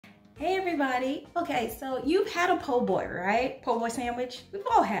Hey everybody. Okay, so you've had a po' boy, right? Po' boy sandwich. We've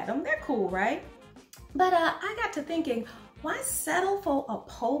all had them. They're cool, right? But I got to thinking, why settle for a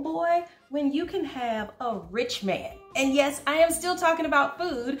po' boy when you can have a rich man? And yes, I am still talking about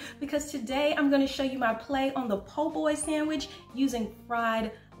food because today I'm going to show you my play on the po' boy sandwich using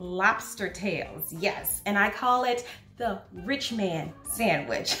fried lobster tails. Yes, and I call it the rich man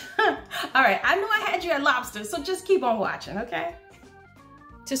sandwich. All right, I know I had you at lobster, so just keep on watching, okay?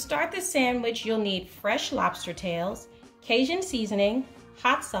 To start this sandwich, you'll need fresh lobster tails, Cajun seasoning,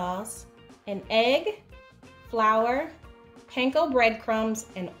 hot sauce, an egg, flour, panko breadcrumbs,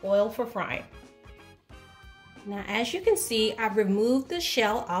 and oil for frying. Now, as you can see, I've removed the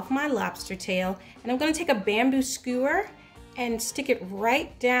shell off my lobster tail, and I'm going to take a bamboo skewer and stick it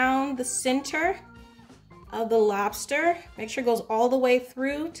right down the center of the lobster. Make sure it goes all the way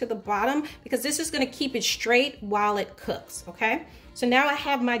through to the bottom because this is going to keep it straight while it cooks, okay? So now I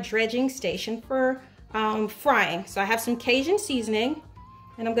have my dredging station for frying. So I have some Cajun seasoning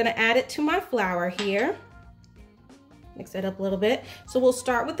and I'm going to add it to my flour here. Mix that up a little bit. So we'll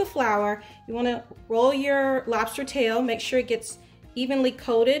start with the flour. You want to roll your lobster tail, make sure it gets evenly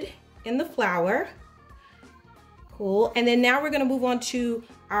coated in the flour. Cool. And then now we're going to move on to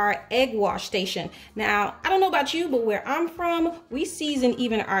our egg wash station. Now, I don't know about you, but where I'm from, we season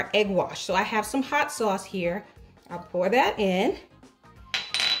even our egg wash. So I have some hot sauce here. I'll pour that in,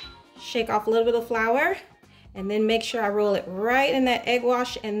 shake off a little bit of flour, and then make sure I roll it right in that egg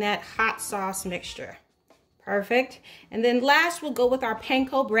wash and that hot sauce mixture. Perfect. And then last, we'll go with our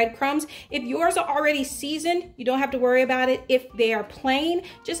panko breadcrumbs. If yours are already seasoned, you don't have to worry about it. If they are plain,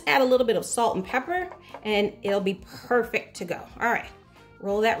 just add a little bit of salt and pepper and it'll be perfect to go. All right,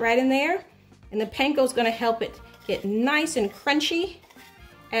 roll that right in there. And the panko is gonna help it get nice and crunchy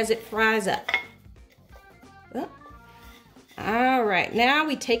as it fries up. All right, now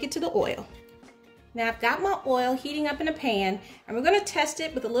we take it to the oil. Now I've got my oil heating up in a pan and we're gonna test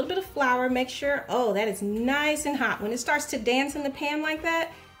it with a little bit of flour. Make sure, oh, that is nice and hot. When it starts to dance in the pan like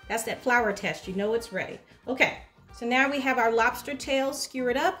that, that's that flour test. You know it's ready. Okay, so now we have our lobster tails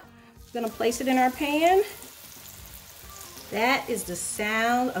skewered up. We're gonna place it in our pan. That is the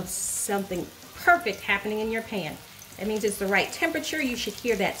sound of something perfect happening in your pan. That means it's the right temperature. You should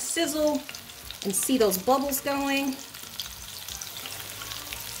hear that sizzle and see those bubbles going.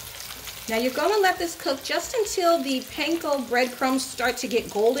 Now you're going to let this cook just until the panko breadcrumbs start to get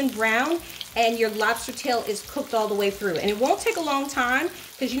golden brown and your lobster tail is cooked all the way through. And it won't take a long time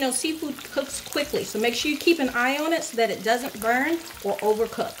because you know seafood cooks quickly. So make sure you keep an eye on it so that it doesn't burn or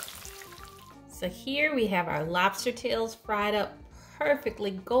overcook. So here we have our lobster tails fried up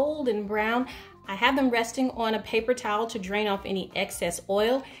perfectly golden brown. I have them resting on a paper towel to drain off any excess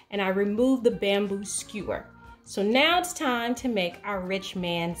oil, and I removed the bamboo skewer. So now it's time to make our rich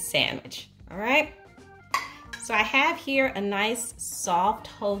man sandwich, all right? So I have here a nice soft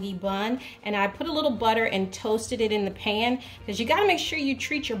hoagie bun, and I put a little butter and toasted it in the pan because you gotta make sure you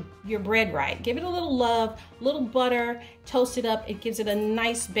treat your bread right. Give it a little love, a little butter, toast it up. It gives it a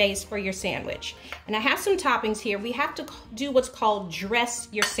nice base for your sandwich. And I have some toppings here. We have to do what's called dress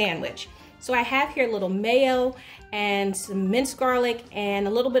your sandwich. So I have here a little mayo and some minced garlic and a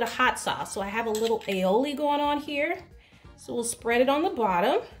little bit of hot sauce. So I have a little aioli going on here. So we'll spread it on the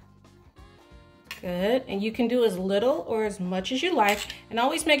bottom. Good, and you can do as little or as much as you like. And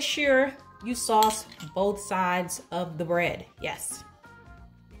always make sure you sauce both sides of the bread, yes.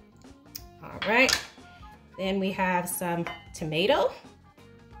 All right, then we have some tomato,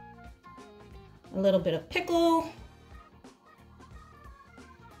 a little bit of pickle.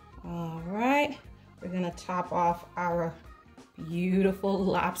 All right, we're gonna top off our beautiful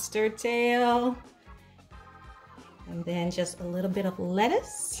lobster tail. And then just a little bit of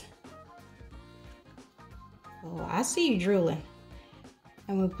lettuce. Oh, I see you drooling.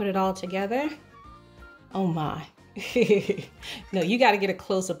 And we'll put it all together. Oh my. No, you gotta get a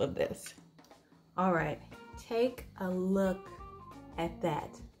close-up of this. All right, take a look at that.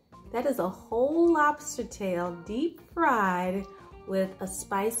 That is a whole lobster tail deep fried with a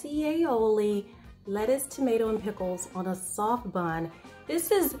spicy aioli, lettuce, tomato, and pickles on a soft bun.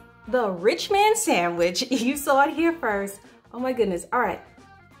 This is the rich man sandwich. You saw it here first. Oh my goodness. All right,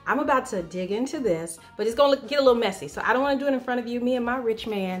 I'm about to dig into this, but it's gonna get a little messy. So I don't wanna do it in front of you. Me and my rich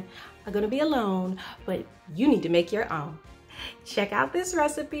man are gonna be alone, but you need to make your own. Check out this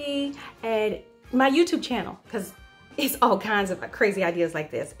recipe and my YouTube channel, because it's all kinds of crazy ideas like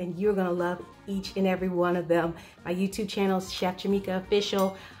this, and you're gonna love each and every one of them. My YouTube channel is Chef Jamika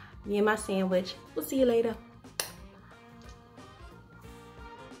Official. Me and my sandwich. We'll see you later.